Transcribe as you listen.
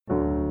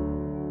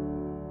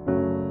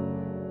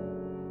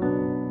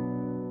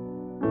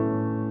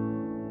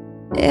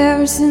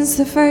Ever since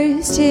the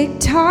first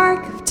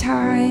tick-tock of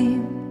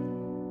time,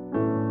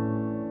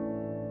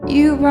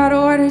 you brought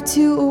order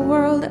to a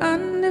world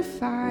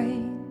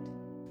undefined.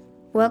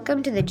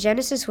 Welcome to the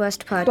Genesis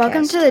West Podcast.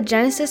 Welcome to the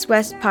Genesis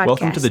West Podcast.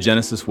 Welcome to the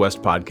Genesis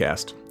West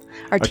Podcast.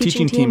 Our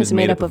teaching team is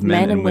made up of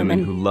men and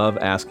women who love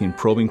asking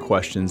probing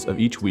questions of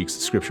each week's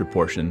scripture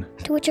portion,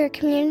 to which our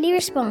community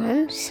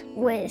responds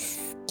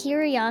with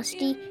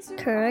curiosity,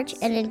 courage,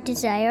 and a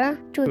desire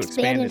to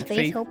expand in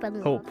faith, hope,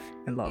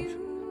 and love.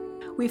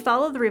 We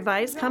follow the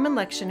Revised Common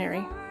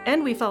Lectionary,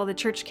 and we follow the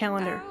church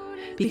calendar.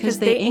 Because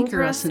they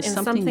anchor us in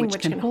something which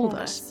can hold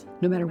us,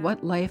 no matter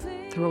what life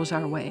throws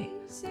our way.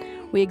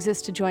 We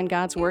exist to join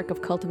God's work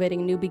of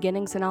cultivating new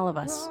beginnings in all of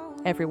us,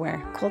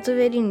 everywhere.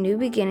 Cultivating new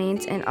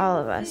beginnings in all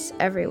of us,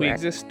 everywhere. We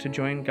exist to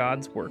join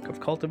God's work of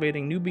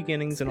cultivating new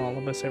beginnings in all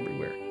of us,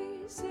 everywhere.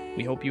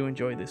 We hope you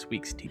enjoy this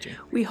week's teaching.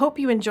 We hope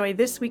you enjoy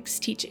this week's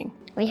teaching.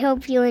 We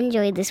hope you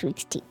enjoy this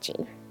week's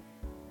teaching.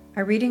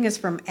 Our reading is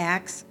from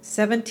Acts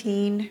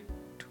 17:22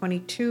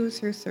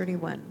 through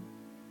 31.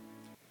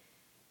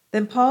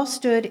 Then Paul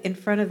stood in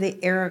front of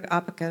the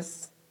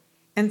Areopagus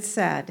and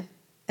said,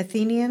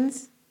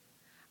 Athenians,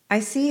 I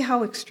see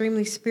how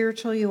extremely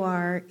spiritual you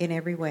are in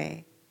every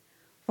way.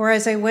 For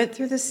as I went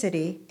through the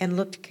city and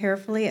looked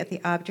carefully at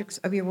the objects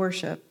of your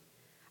worship,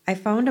 I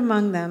found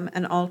among them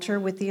an altar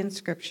with the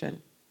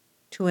inscription,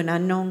 To an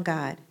unknown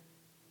God.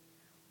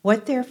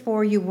 What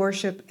therefore you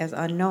worship as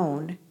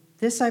unknown,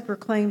 this I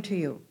proclaim to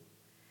you.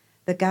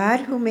 The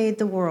God who made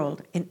the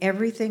world and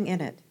everything in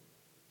it,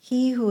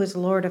 he who is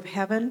Lord of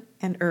heaven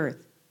and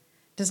earth,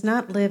 does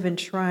not live in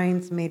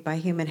shrines made by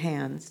human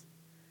hands,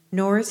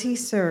 nor is he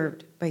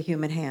served by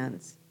human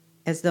hands,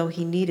 as though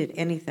he needed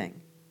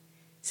anything,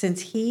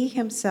 since he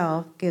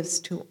himself gives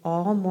to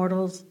all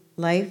mortals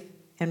life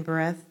and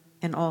breath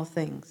and all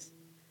things.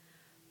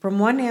 From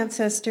one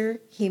ancestor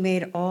he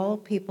made all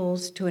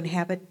peoples to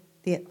inhabit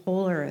the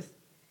whole earth,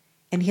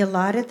 and he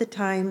allotted the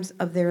times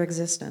of their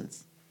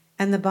existence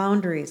and the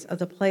boundaries of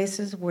the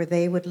places where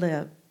they would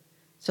live,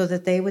 so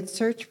that they would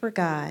search for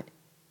God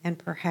and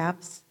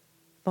perhaps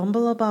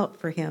fumble about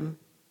for him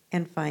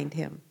and find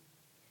him,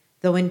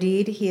 though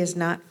indeed he is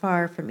not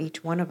far from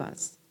each one of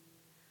us.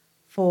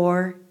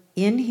 For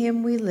in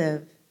him we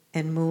live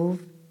and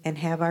move and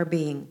have our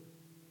being,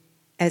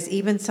 as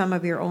even some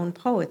of your own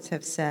poets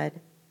have said,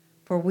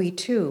 for we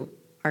too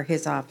are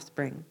his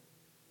offspring.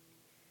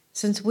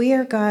 Since we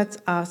are God's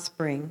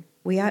offspring,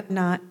 we ought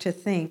not to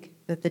think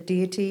that the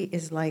deity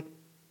is like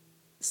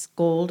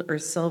gold or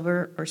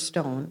silver or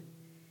stone,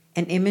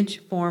 an image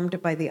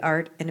formed by the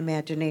art and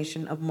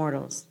imagination of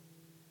mortals.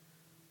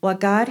 While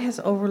God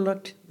has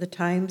overlooked the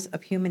times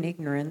of human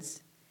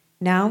ignorance,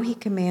 now he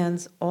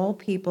commands all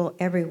people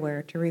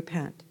everywhere to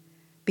repent,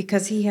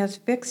 because he has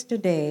fixed a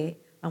day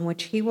on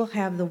which he will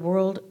have the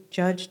world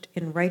judged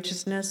in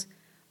righteousness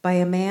by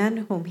a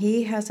man whom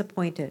he has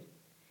appointed,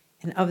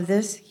 and of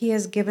this he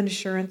has given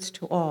assurance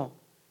to all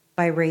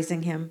by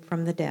raising him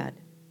from the dead.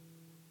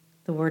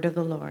 The word of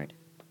the Lord.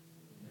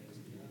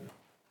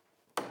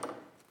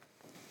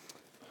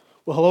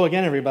 Well, hello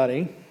again,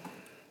 everybody.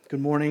 Good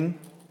morning.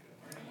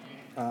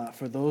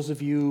 For those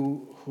of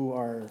you who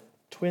are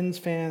Twins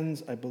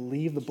fans, I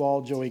believe the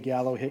ball Joey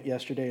Gallo hit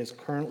yesterday is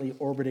currently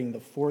orbiting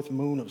the fourth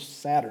moon of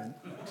Saturn.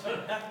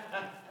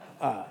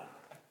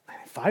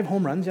 5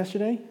 home runs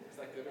yesterday? Is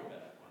that good or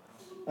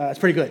bad? It's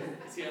pretty good.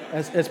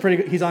 It's pretty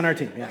good. He's on our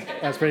team. Yeah,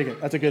 that's pretty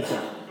good. That's a good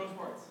thing. Go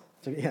sports.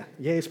 So, yeah,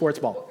 yay sports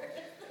ball.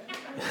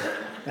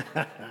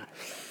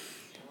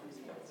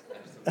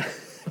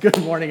 Good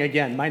morning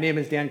again. My name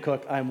is Dan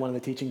Cook. I'm one of the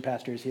teaching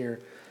pastors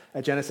here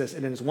at Genesis,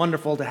 and it is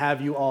wonderful to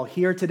have you all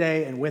here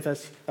today and with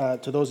us.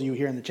 To those of you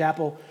here in the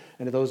chapel,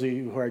 and to those of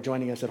you who are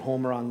joining us at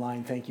home or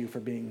online, thank you for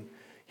being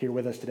here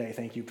with us today.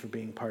 Thank you for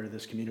being part of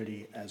this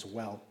community as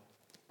well.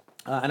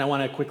 And I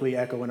want to quickly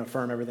echo and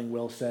affirm everything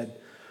Will said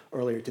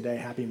earlier today.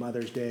 Happy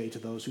Mother's Day to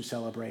those who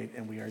celebrate,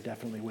 and we are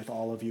definitely with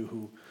all of you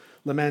who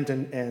lament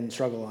and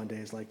struggle on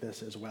days like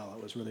this as well.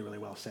 It was really, really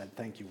well said.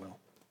 Thank you, Will.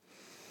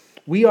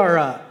 We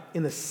are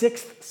in the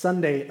 6th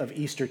Sunday of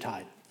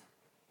Eastertide.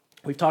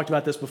 We've talked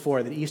about this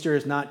before, that Easter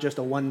is not just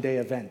a one-day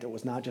event. It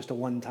was not just a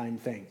one-time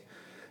thing.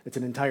 It's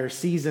an entire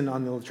season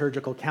on the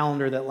liturgical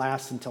calendar that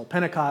lasts until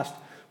Pentecost,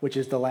 which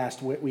is the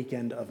last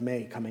weekend of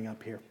May coming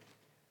up here.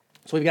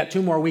 So we've got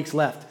 2 more weeks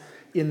left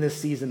in this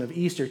season of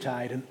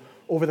Eastertide. And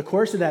over the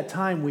course of that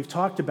time, we've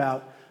talked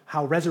about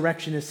how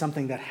resurrection is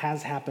something that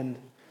has happened,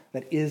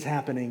 that is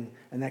happening,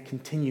 and that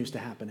continues to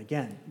happen.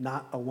 Again,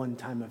 not a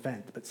one-time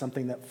event, but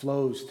something that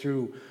flows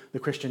through the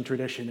Christian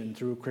tradition and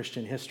through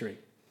Christian history.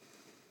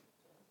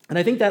 And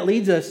I think that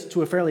leads us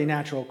to a fairly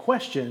natural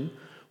question,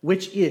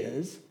 which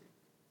is,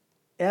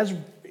 as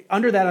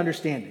under that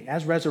understanding,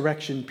 as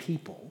resurrection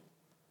people,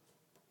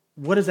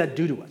 what does that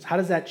do to us? How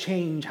does that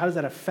change? How does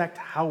that affect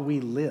how we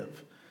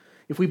live?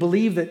 If we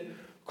believe that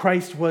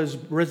Christ was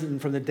risen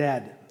from the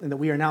dead and that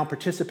we are now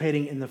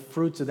participating in the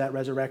fruits of that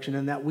resurrection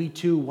and that we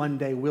too one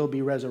day will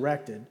be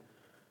resurrected,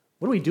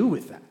 what do we do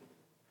with that?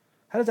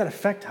 How does that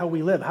affect how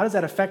we live? How does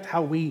that affect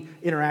how we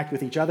interact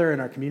with each other in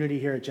our community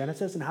here at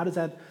Genesis? And how does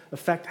that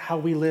affect how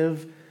we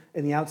live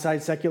in the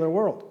outside secular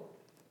world?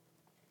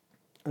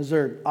 Those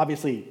are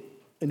obviously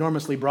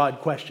enormously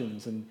broad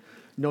questions, and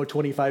no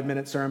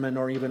 25-minute sermon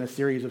or even a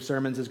series of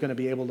sermons is going to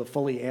be able to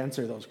fully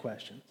answer those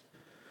questions.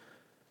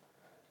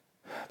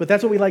 But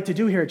that's what we like to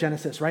do here at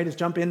Genesis, right? Is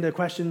jump into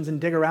questions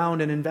and dig around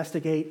and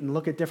investigate and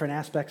look at different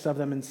aspects of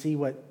them and see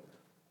what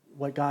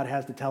God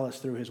has to tell us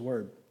through his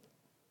word.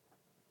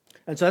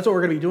 And so that's what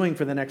we're going to be doing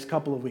for the next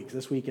couple of weeks,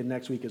 this week and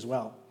next week as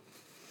well.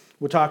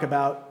 We'll talk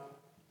about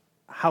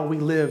how we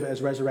live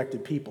as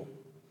resurrected people.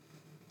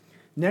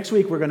 Next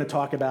week, we're going to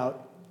talk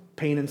about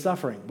pain and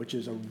suffering, which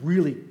is a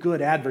really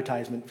good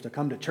advertisement to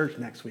come to church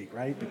next week,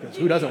 right? Because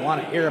who doesn't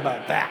want to hear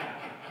about that?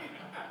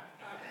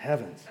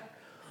 Heavens.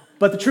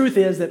 But the truth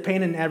is that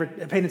pain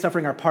and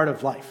suffering are part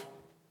of life.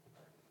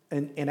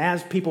 And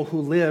as people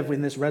who live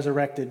in this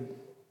resurrected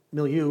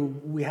milieu,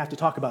 we have to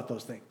talk about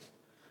those things.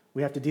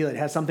 We have to deal. It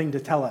has something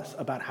to tell us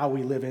about how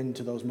we live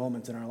into those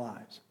moments in our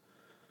lives.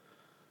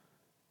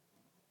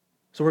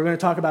 So we're going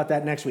to talk about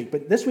that next week.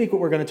 But this week, what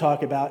we're going to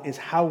talk about is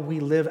how we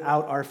live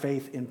out our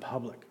faith in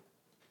public.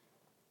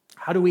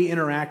 How do we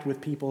interact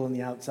with people in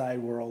the outside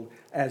world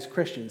as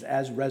Christians,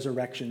 as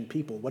resurrection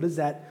people? How does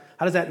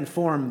that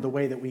inform the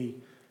way that we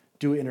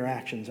do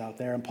interactions out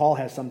there? And Paul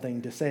has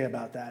something to say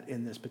about that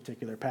in this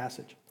particular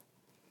passage.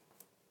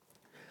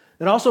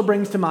 It also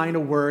brings to mind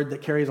a word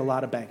that carries a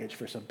lot of baggage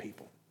for some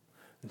people.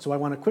 And so I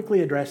want to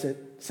quickly address it,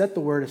 set the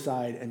word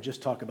aside, and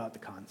just talk about the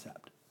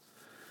concept.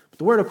 But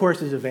the word, of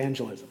course, is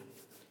evangelism.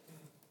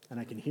 And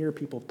I can hear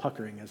people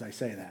puckering as I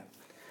say that.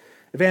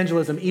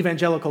 Evangelism,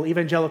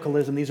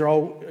 evangelicalism, these are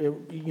all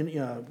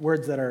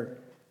words that are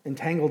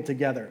entangled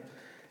together.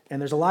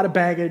 And there's a lot of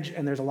baggage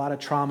and there's a lot of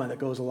trauma that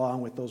goes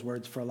along with those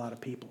words for a lot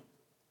of people.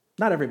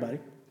 Not everybody,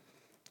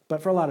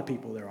 but for a lot of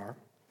people there are.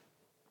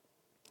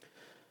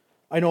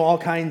 I know all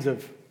kinds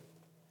of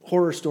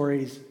horror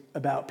stories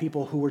about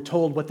people who were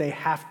told what they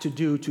have to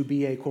do to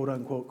be a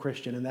quote-unquote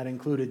Christian, and that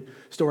included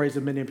stories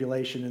of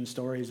manipulation and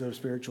stories of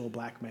spiritual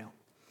blackmail.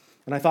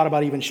 And I thought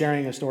about even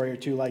sharing a story or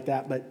two like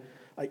that, but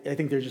I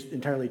think they're just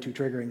entirely too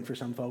triggering for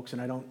some folks,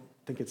 and I don't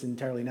think it's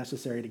entirely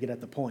necessary to get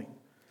at the point.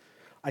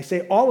 I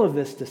say all of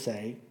this to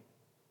say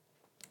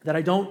that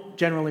I don't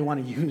generally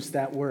want to use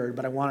that word,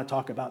 but I want to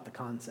talk about the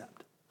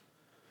concept.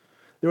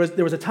 There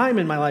was a time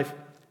in my life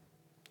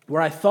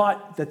where I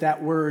thought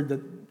that word,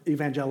 that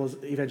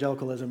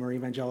evangelicalism or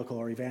evangelical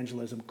or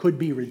evangelism, could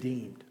be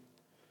redeemed.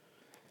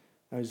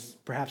 I was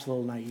perhaps a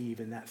little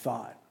naive in that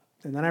thought.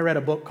 And then I read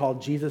a book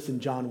called Jesus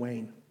and John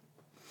Wayne.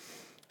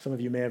 Some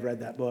of you may have read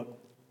that book.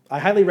 I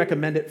highly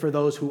recommend it for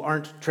those who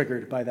aren't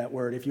triggered by that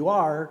word. If you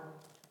are,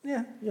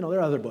 there are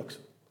other books.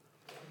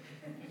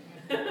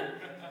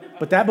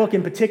 But that book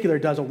in particular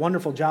does a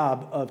wonderful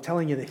job of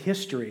telling you the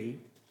history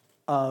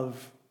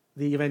of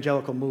the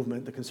evangelical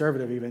movement, the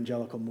conservative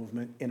evangelical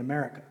movement in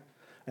America,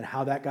 and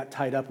how that got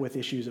tied up with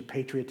issues of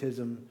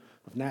patriotism,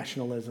 of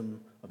nationalism,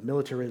 of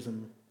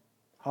militarism,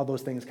 how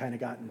those things kind of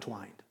got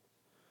entwined.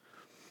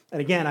 And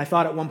again, I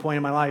thought at one point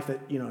in my life that,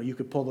 you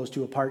could pull those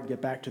two apart and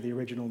get back to the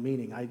original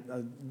meaning.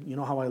 You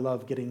know how I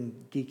love getting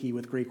geeky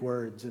with Greek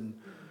words, and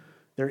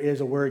there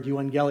is a word,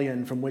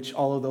 euangelion, from which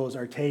all of those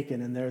are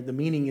taken, and the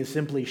meaning is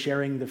simply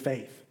sharing the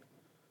faith.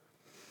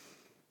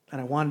 And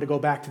I wanted to go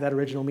back to that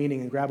original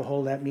meaning and grab a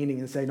hold of that meaning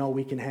and say, no,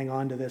 we can hang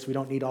on to this. We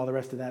don't need all the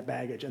rest of that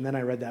baggage. And then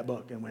I read that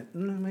book and went,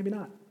 maybe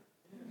not.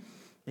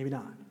 Maybe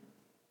not.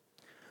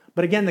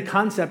 But again, the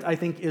concept, I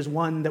think, is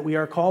one that we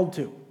are called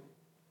to.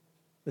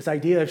 This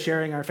idea of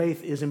sharing our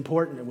faith is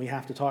important, and we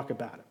have to talk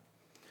about it.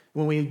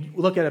 When we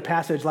look at a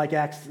passage like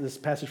this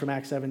passage from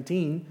Acts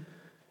 17,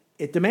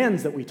 it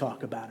demands that we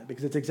talk about it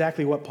because it's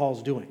exactly what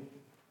Paul's doing.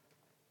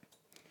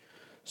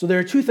 So there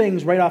are two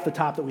things right off the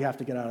top that we have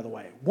to get out of the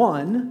way.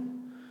 One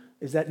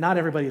is that not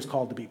everybody is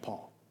called to be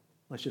Paul.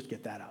 Let's just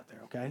get that out there,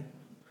 okay?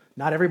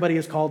 Not everybody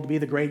is called to be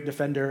the great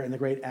defender and the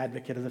great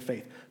advocate of the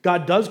faith.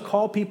 God does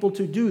call people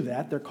to do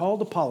that. They're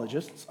called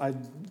apologists.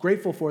 I'm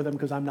grateful for them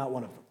because I'm not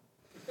one of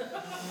them.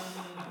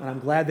 And I'm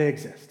glad they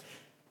exist.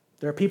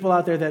 There are people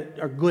out there that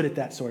are good at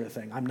that sort of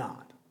thing. I'm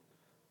not.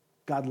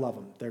 God love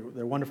them.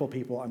 They're wonderful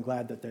people. I'm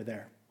glad that they're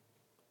there.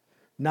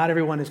 Not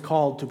everyone is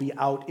called to be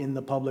out in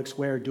the public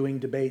square doing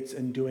debates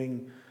and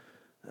doing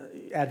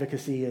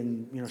advocacy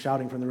and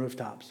shouting from the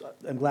rooftops.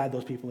 I'm glad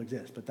those people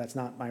exist, but that's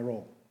not my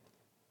role.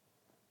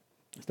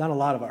 It's not a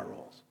lot of our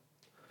roles.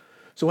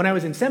 So when I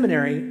was in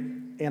seminary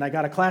and I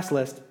got a class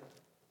list,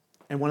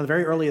 and one of the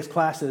very earliest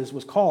classes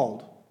was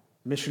called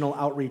Missional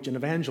Outreach and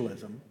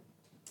Evangelism,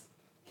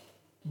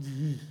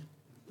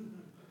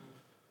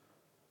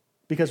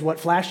 because what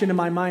flashed into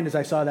my mind as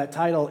I saw that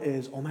title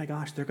is, oh my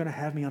gosh, they're going to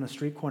have me on a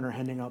street corner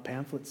handing out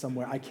pamphlets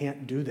somewhere. I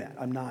can't do that.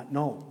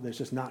 That's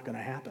just not going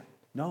to happen.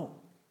 No.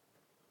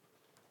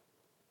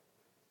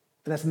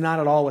 And that's not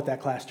at all what that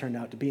class turned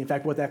out to be. In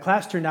fact, what that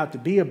class turned out to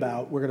be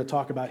about, we're going to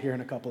talk about here in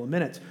a couple of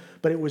minutes.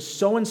 But it was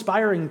so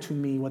inspiring to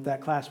me what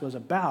that class was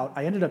about.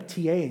 I ended up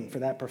TAing for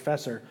that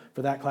professor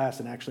for that class,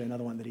 and actually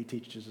another one that he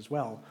teaches as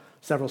well,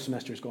 several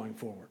semesters going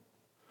forward.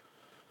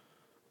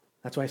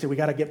 That's why I say we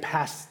got to get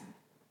past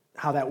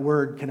how that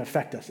word can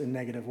affect us in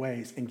negative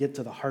ways and get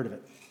to the heart of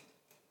it.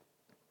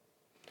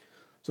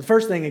 So the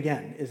first thing,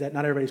 again, is that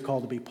not everybody's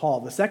called to be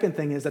Paul. The second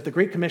thing is that the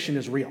Great Commission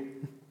is real,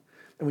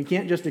 and we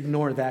can't just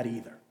ignore that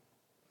either.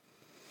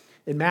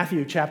 In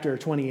Matthew chapter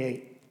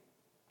 28,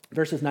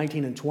 verses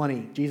 19 and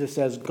 20, Jesus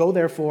says, "Go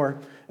therefore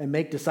and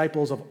make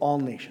disciples of all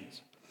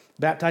nations,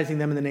 baptizing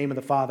them in the name of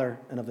the Father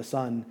and of the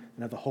Son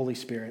and of the Holy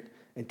Spirit,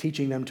 and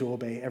teaching them to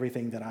obey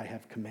everything that I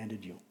have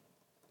commanded you."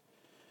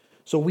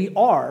 So we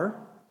are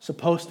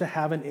supposed to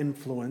have an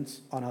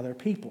influence on other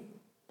people.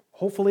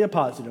 Hopefully a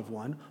positive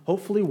one,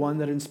 hopefully one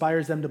that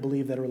inspires them to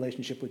believe that a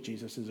relationship with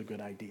Jesus is a good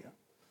idea.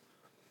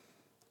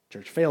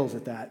 Church fails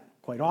at that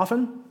quite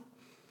often,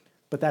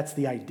 but that's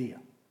the idea.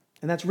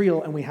 And that's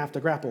real, and we have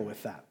to grapple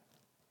with that.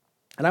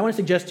 And I want to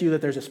suggest to you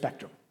that there's a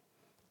spectrum,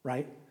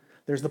 right?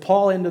 There's the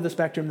Paul end of the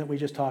spectrum that we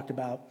just talked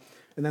about,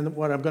 and then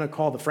what I'm going to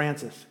call the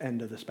Francis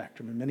end of the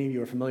spectrum. And many of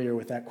you are familiar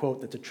with that quote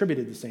that's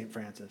attributed to St.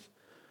 Francis: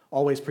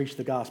 "Always preach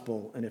the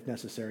gospel, and if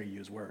necessary,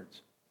 use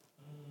words."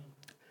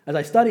 As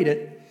I studied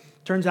it,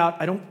 turns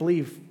out I don't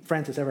believe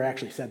Francis ever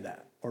actually said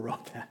that or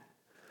wrote that.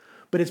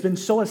 But it's been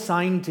so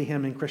assigned to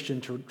him in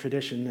Christian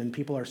tradition, and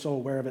people are so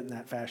aware of it in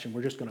that fashion,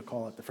 we're just going to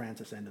call it the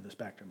Francis end of the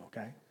spectrum,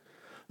 okay?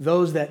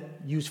 Those that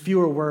use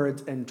fewer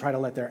words and try to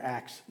let their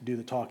acts do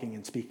the talking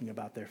and speaking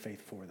about their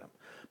faith for them.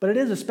 But it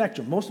is a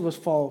spectrum. Most of us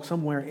fall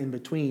somewhere in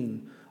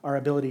between our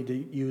ability to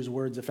use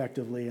words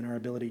effectively and our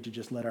ability to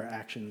just let our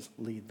actions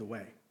lead the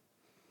way.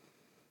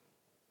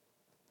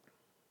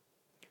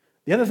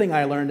 The other thing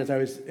I learned as I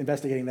was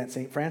investigating that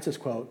St. Francis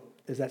quote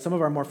is that some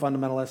of our more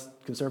fundamentalist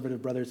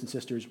conservative brothers and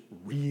sisters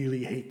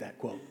really hate that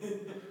quote.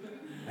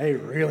 They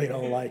really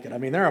don't like it. I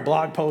mean, there are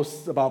blog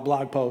posts about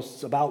blog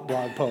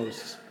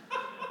posts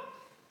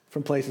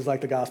from places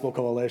like the Gospel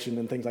Coalition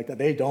and things like that.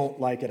 They don't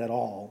like it at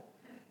all.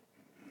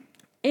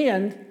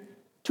 And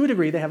to a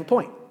degree, they have a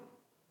point.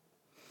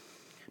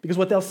 Because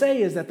what they'll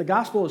say is that the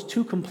gospel is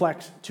too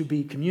complex to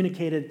be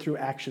communicated through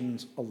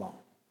actions alone.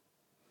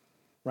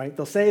 Right?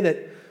 They'll say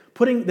that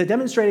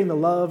demonstrating the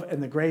love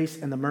and the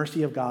grace and the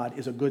mercy of God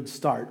is a good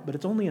start, but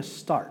it's only a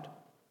start.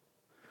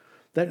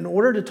 That in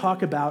order to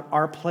talk about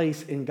our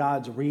place in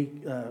God's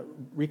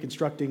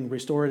reconstructing,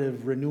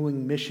 restorative,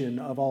 renewing mission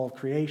of all of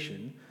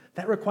creation,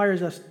 that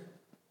requires us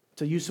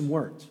to use some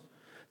words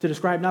to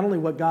describe not only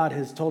what God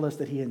has told us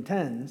that he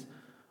intends,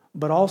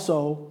 but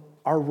also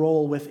our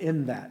role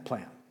within that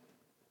plan.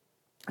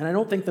 And I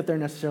don't think that they're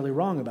necessarily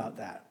wrong about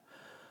that.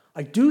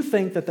 I do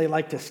think that they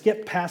like to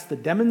skip past the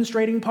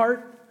demonstrating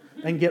part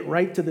and get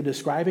right to the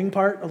describing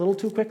part a little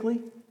too quickly.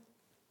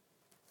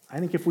 I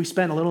think if we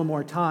spend a little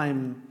more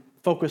time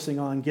focusing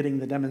on getting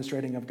the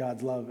demonstrating of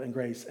God's love and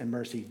grace and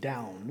mercy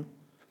down,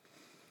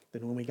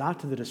 then when we got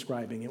to the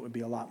describing, it would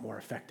be a lot more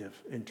effective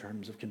in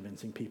terms of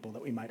convincing people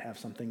that we might have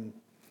something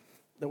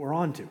that we're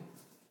on to.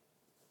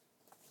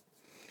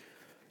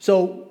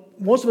 So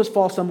most of us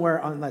fall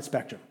somewhere on that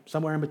spectrum,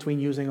 somewhere in between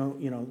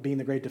being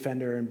the great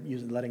defender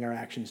and letting our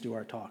actions do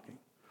our talking.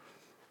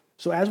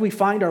 So as we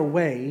find our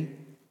way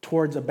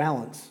towards a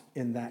balance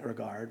in that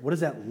regard, what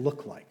does that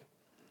look like?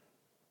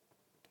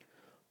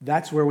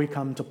 That's where we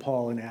come to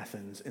Paul in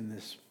Athens in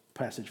this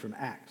passage from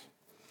Acts.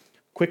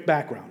 Quick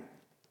background.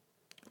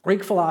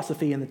 Greek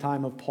philosophy in the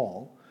time of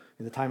Paul,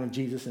 in the time of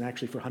Jesus, and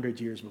actually for hundreds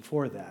of years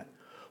before that,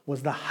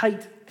 was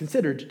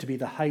considered to be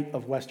the height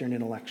of Western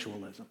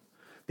intellectualism.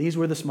 These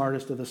were the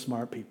smartest of the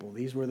smart people.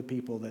 These were the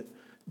people that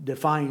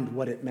defined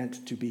what it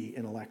meant to be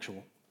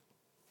intellectual.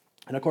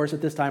 And of course,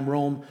 at this time,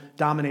 Rome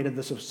dominated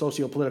the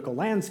socio-political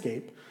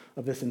landscape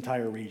of this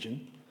entire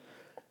region.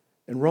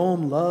 And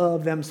Rome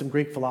loved them some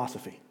Greek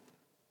philosophy.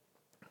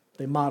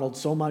 They modeled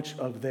so much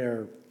of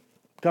their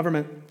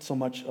government, so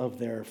much of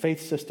their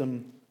faith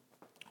system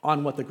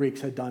on what the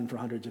Greeks had done for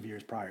hundreds of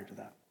years prior to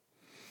that.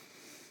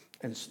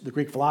 And the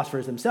Greek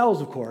philosophers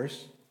themselves, of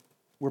course,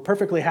 were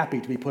perfectly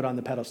happy to be put on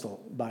the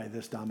pedestal by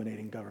this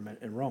dominating government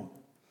in Rome.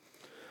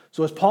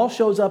 So as Paul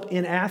shows up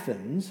in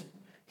Athens,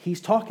 he's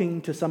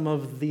talking to some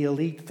of the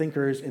elite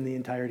thinkers in the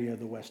entirety of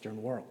the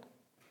Western world.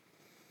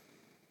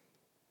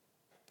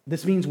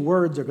 This means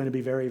words are going to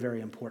be very, very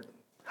important.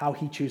 How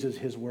he chooses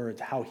his words,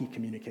 how he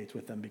communicates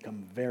with them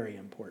become very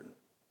important.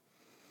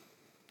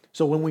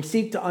 So when we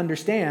seek to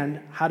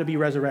understand how to be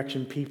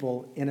resurrection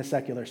people in a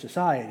secular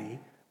society,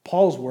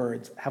 Paul's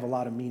words have a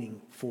lot of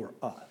meaning for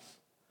us.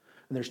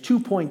 And there's 2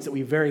 points that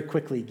we very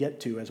quickly get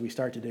to as we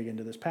start to dig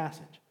into this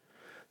passage.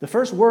 The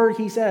first word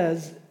he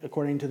says,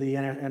 according to the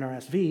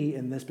NRSV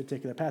in this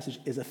particular passage,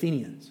 is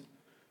Athenians.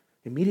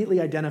 Immediately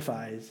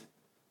identifies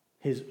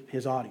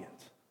his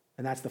audience.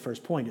 And that's the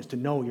first point, is to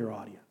know your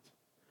audience.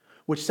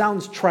 Which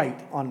sounds trite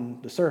on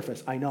the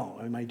surface, I know.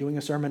 Am I doing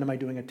a sermon? Am I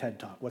doing a TED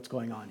Talk? What's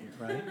going on here,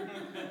 right?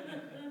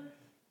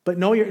 But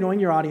knowing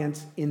your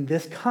audience in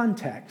this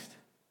context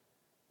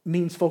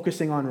means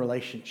focusing on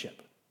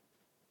relationship.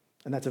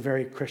 And that's a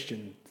very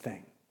Christian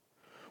thing.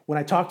 When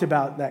I talked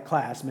about that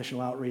class,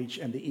 missional outreach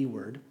and the E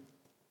word,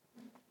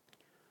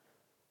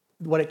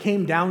 what it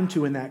came down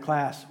to in that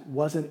class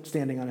wasn't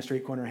standing on a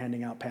street corner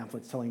handing out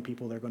pamphlets telling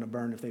people they're going to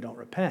burn if they don't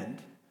repent.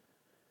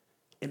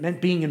 It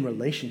meant being in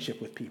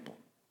relationship with people.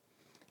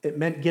 It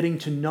meant getting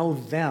to know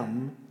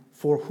them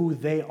for who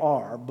they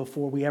are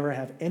before we ever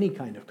have any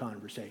kind of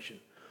conversation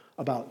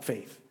about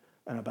faith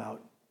and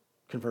about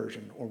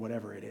conversion or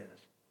whatever it is.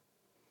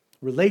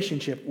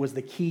 Relationship was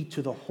the key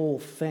to the whole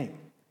thing.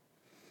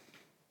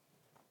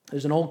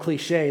 There's an old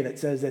cliche that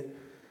says that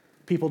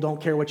people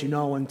don't care what you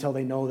know until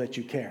they know that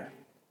you care,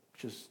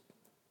 which is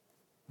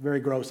very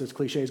gross as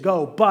cliches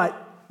go,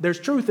 but there's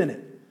truth in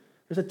it.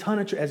 There's a ton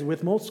of, as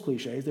with most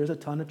cliches, there's a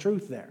ton of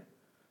truth there.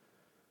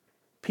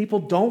 People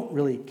don't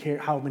really care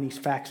how many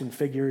facts and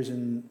figures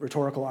and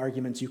rhetorical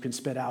arguments you can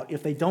spit out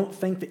if they don't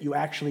think that you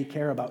actually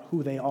care about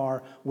who they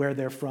are, where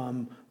they're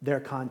from, their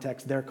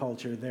context, their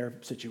culture, their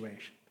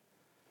situation.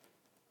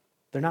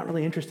 They're not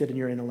really interested in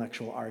your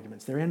intellectual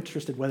arguments. They're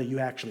interested whether you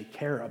actually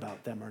care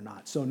about them or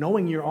not. So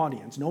knowing your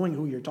audience, knowing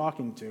who you're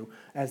talking to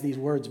as these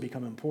words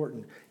become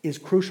important is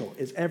crucial,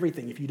 is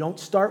everything. If you don't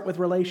start with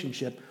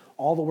relationship,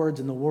 all the words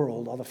in the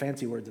world, all the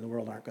fancy words in the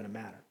world aren't going to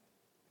matter.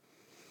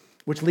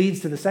 Which leads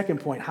to the second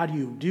point. How do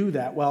you do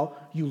that? Well,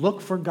 you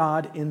look for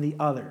God in the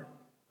other.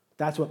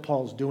 That's what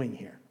Paul's doing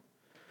here.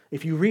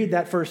 If you read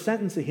that first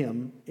sentence of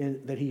him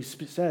that he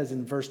says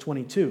in verse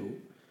 22,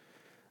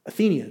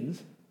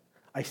 Athenians,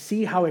 I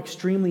see how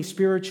extremely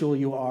spiritual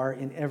you are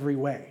in every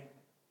way.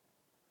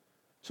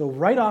 So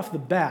right off the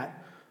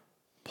bat,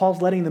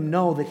 Paul's letting them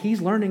know that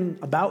he's learning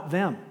about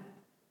them.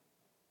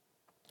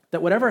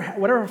 That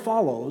whatever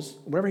follows,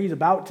 whatever he's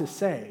about to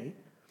say,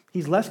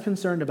 he's less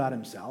concerned about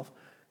himself.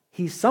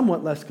 He's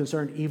somewhat less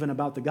concerned even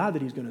about the God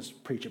that he's going to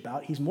preach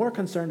about. He's more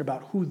concerned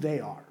about who they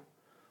are,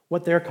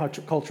 what their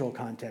cultural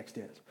context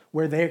is,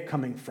 where they're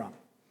coming from,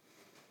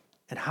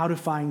 and how to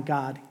find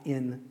God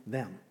in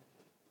them.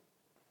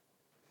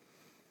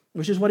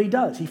 Which is what he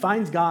does. He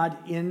finds God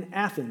in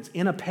Athens,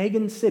 in a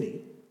pagan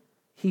city.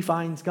 He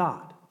finds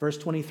God. Verse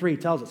 23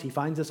 tells us he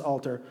finds this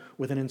altar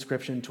with an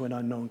inscription to an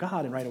unknown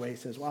God, and right away he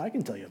says, well, I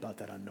can tell you about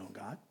that unknown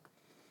God.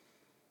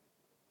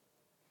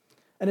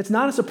 And it's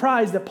not a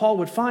surprise that Paul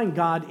would find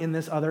God in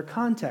this other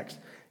context.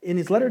 In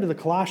his letter to the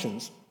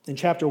Colossians, in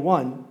chapter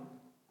 1,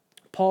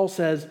 Paul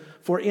says,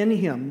 for in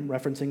him,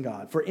 referencing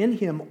God, for in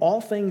him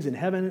all things in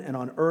heaven and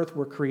on earth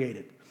were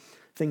created,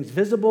 things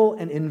visible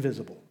and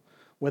invisible,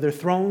 whether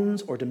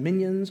thrones or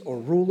dominions or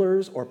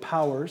rulers or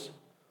powers,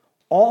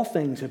 all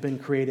things have been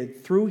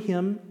created through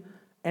him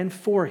and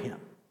for him.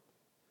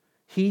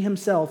 He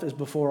himself is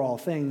before all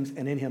things,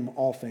 and in him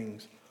all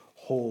things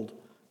hold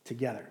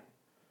together.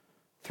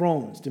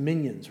 Thrones,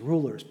 dominions,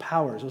 rulers,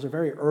 powers, those are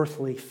very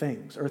earthly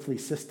things, earthly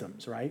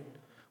systems, right?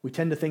 We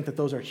tend to think that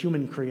those are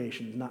human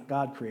creations, not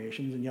God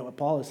creations, and yet what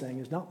Paul is saying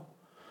is no.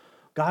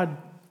 God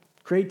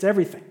creates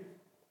everything.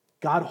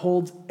 God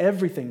holds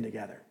everything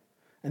together.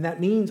 And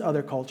that means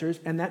other cultures,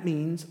 and that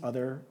means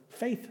other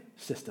faith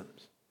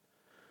systems.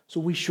 So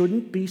we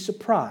shouldn't be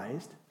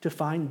surprised to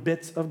find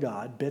bits of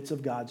God, bits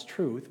of God's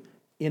truth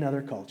in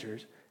other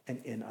cultures and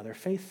in other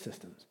faith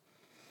systems.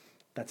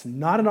 That's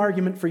not an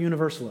argument for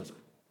universalism.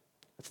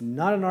 It's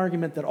not an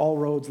argument that all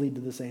roads lead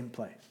to the same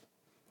place.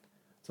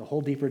 It's a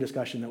whole deeper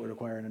discussion that would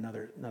require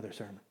another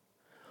sermon.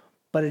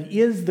 But it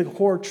is the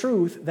core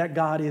truth that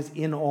God is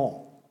in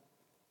all.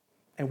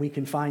 And we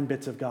can find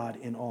bits of God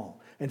in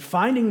all. And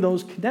finding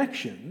those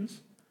connections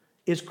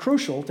is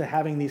crucial to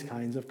having these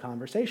kinds of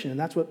conversation. And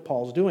that's what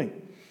Paul's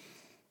doing.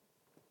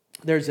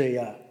 There's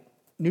a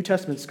New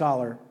Testament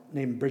scholar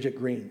named Bridget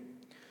Green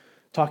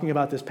talking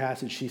about this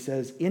passage. She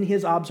says, in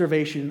his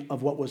observation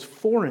of what was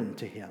foreign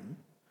to him,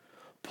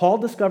 Paul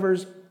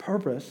discovers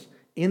purpose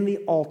in the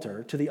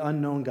altar to the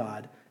unknown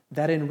God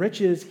that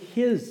enriches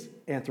his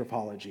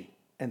anthropology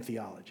and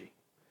theology.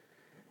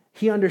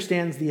 He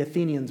understands the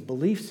Athenians'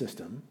 belief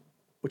system,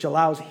 which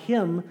allows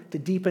him to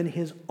deepen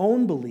his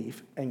own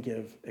belief and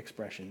give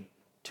expression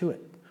to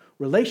it.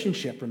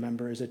 Relationship,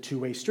 remember, is a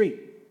two-way street.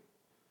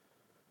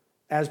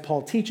 As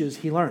Paul teaches,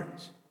 he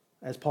learns.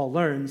 As Paul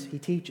learns, he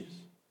teaches.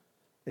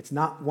 It's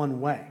not one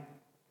way.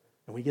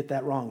 And we get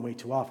that wrong way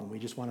too often. We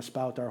just want to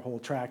spout our whole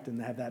tract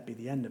and have that be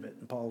the end of it.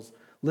 And Paul's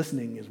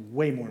listening is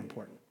way more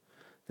important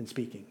than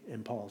speaking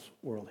in Paul's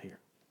world here.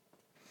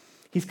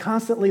 He's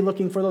constantly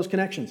looking for those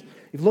connections.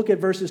 If you look at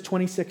verses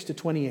 26 to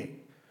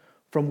 28,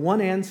 from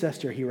one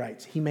ancestor, he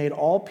writes, he made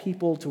all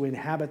people to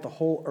inhabit the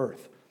whole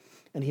earth,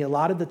 and he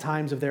allotted the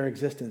times of their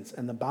existence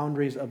and the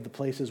boundaries of the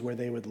places where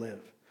they would live,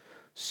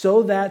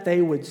 so that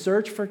they would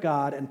search for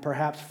God and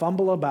perhaps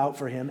fumble about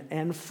for him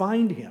and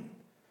find him.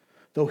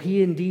 Though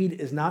he indeed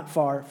is not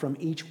far from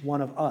each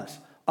one of us.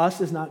 Us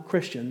is not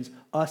Christians,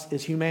 us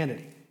is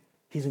humanity.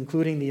 He's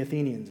including the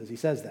Athenians as he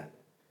says that.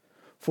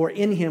 For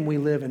in him we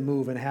live and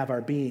move and have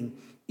our being,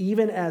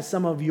 even as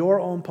some of your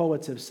own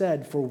poets have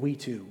said, for we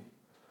too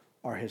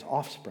are his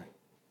offspring.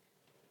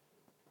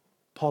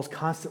 Paul's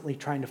constantly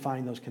trying to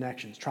find those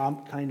connections,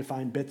 trying to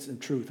find bits of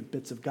truth and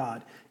bits of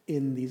God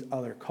in these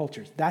other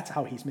cultures. That's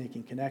how he's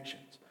making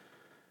connections.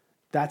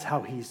 That's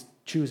how he's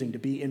choosing to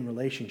be in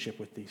relationship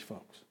with these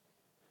folks.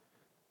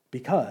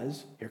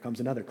 Because, here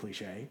comes another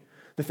cliche,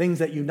 the things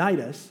that unite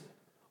us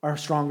are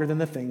stronger than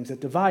the things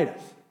that divide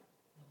us.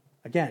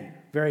 Again,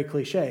 very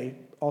cliche,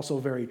 also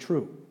very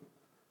true.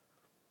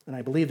 And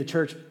I believe the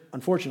church,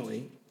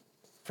 unfortunately,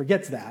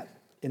 forgets that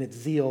in its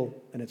zeal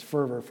and its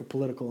fervor for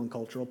political and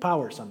cultural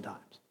power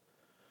sometimes.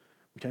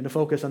 We tend to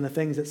focus on the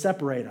things that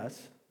separate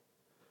us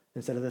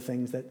instead of the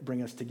things that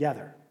bring us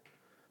together.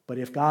 But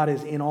if God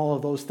is in all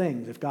of those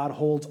things, if God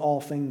holds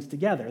all things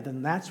together,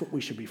 then that's what we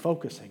should be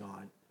focusing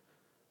on.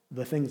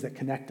 The things that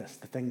connect us,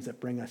 the things that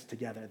bring us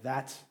together.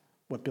 That's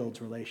what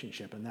builds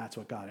relationship, and that's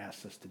what God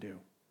asks us to do.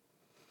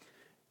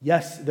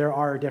 Yes, there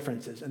are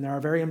differences, and there are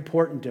very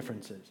important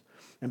differences.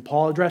 And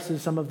Paul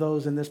addresses some of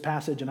those in this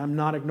passage, and I'm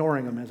not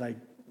ignoring them as I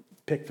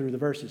pick through the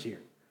verses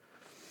here.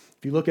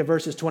 If you look at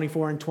verses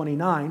 24 and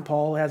 29,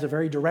 Paul has a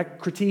very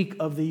direct critique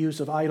of the use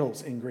of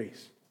idols in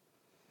Greece.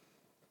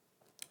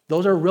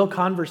 Those are real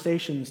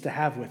conversations to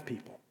have with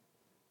people.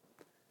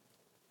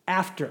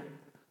 After,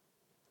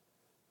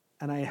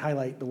 and I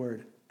highlight the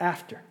word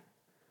after,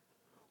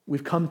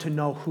 we've come to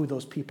know who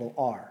those people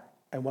are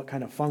and what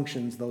kind of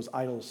functions those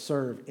idols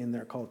serve in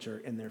their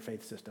culture, in their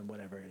faith system,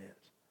 whatever it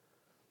is.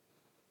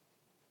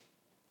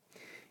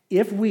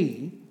 If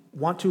we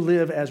want to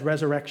live as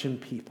resurrection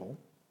people,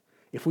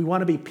 if we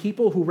want to be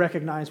people who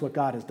recognize what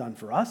God has done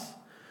for us,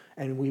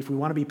 and if we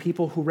want to be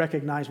people who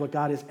recognize what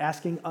God is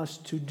asking us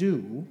to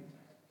do,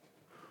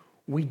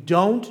 we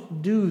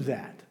don't do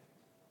that.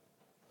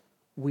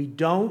 We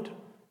don't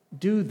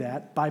do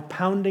that by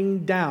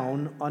pounding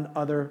down on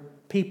other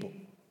people.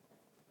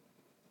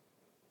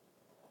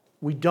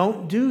 We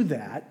don't do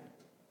that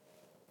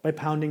by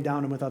pounding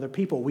down with other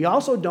people. We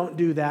also don't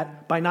do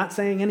that by not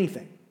saying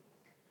anything.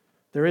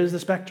 There is the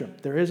spectrum.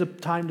 There is a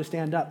time to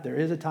stand up. There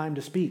is a time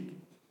to speak.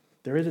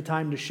 There is a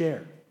time to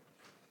share.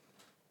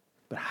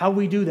 But how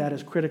we do that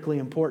is critically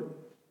important.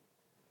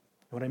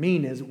 What I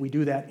mean is we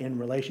do that in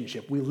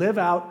relationship. We live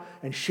out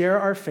and share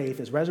our faith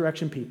as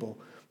resurrection people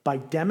by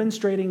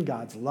demonstrating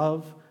God's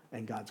love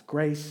and God's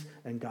grace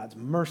and God's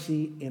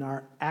mercy in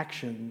our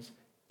actions,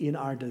 in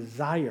our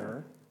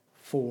desire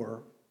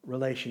for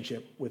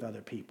relationship with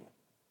other people.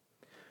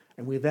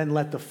 And we then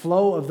let the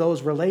flow of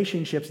those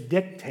relationships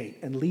dictate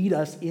and lead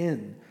us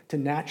in to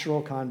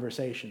natural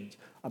conversations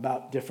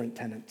about different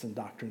tenets and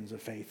doctrines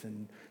of faith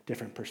and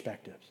different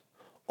perspectives.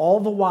 All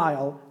the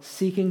while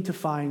seeking to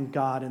find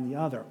God in the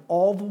other.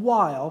 All the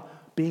while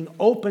being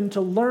open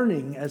to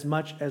learning as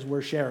much as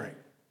we're sharing.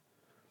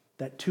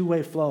 That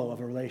two-way flow of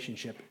a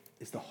relationship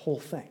is the whole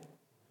thing.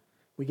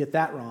 We get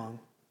that wrong,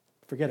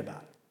 forget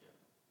about it.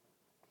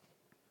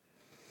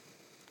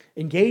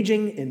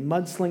 Engaging in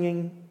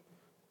mudslinging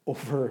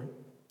over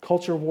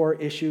culture war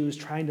issues,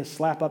 trying to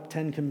slap up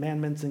 10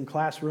 commandments in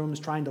classrooms,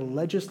 trying to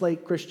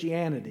legislate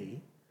Christianity,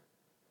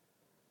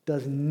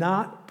 does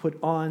not put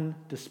on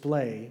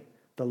display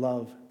the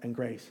love and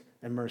grace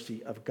and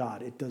mercy of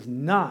God. It does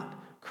not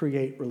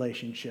create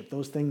relationship.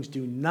 Those things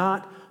do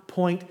not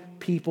point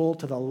people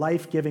to the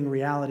life-giving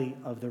reality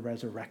of the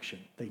resurrection.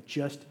 They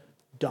just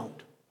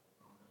don't.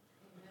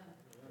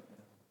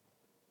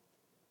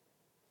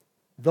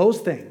 Those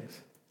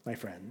things, my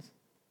friends,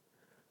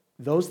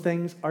 those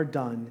things are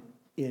done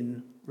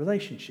in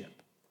relationship,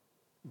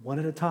 one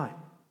at a time.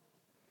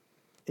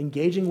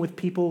 Engaging with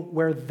people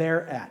where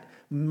they're at,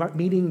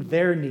 meeting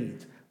their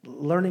needs,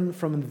 learning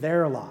from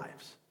their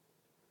lives.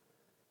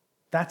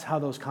 That's how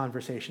those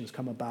conversations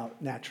come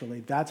about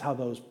naturally. That's how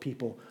those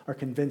people are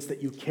convinced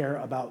that you care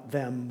about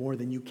them more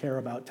than you care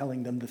about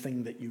telling them the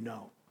thing that you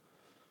know.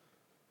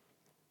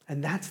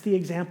 And that's the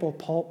example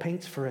Paul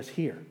paints for us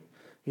here.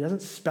 He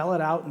doesn't spell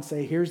it out and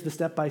say, here's the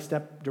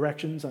step-by-step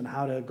directions on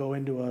how to go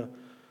into a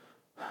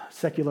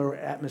secular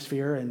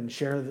atmosphere and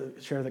share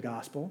the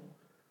gospel.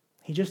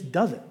 He just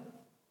does it.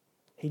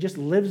 He just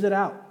lives it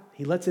out.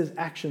 He lets his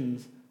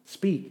actions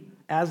speak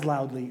as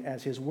loudly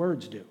as his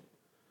words do.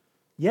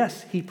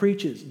 Yes, he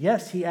preaches.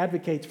 Yes, he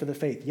advocates for the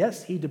faith.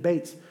 Yes, he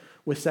debates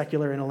with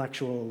secular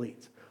intellectual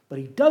elites. But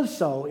he does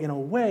so in a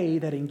way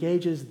that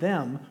engages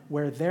them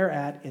where they're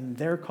at in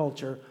their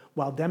culture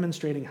while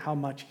demonstrating how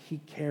much he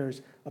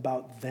cares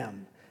about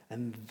them.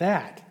 And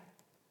that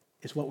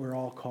is what we're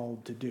all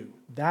called to do.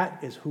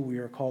 That is who we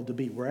are called to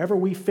be. Wherever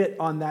we fit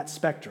on that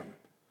spectrum,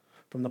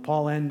 from the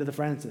Paul end to the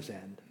Francis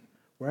end,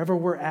 wherever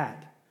we're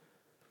at,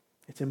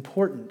 it's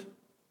important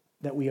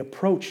that we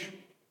approach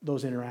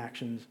those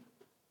interactions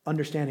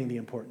understanding the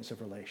importance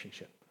of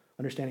relationship,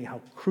 understanding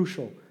how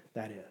crucial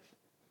that is.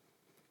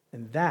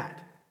 And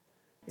that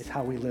is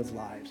how we live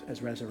lives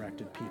as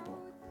resurrected people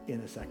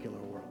in a secular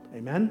world.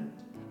 Amen?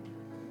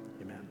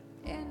 Amen.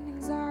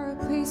 Endings are a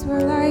place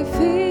where life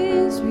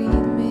is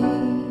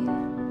remade.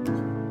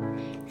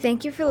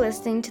 Thank you for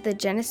listening to the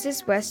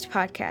Genesis West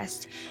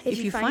podcast. If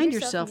you find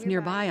yourself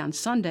nearby on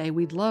Sunday,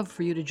 we'd love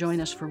for you to join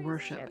us for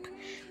worship.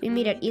 We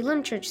meet at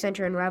Elam Church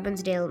Center in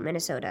Robbinsdale,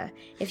 Minnesota.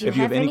 If you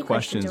have any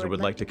questions or would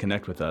like to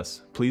connect with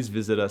us, please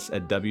visit us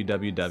at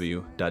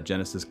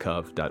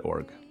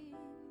www.genesiscov.org.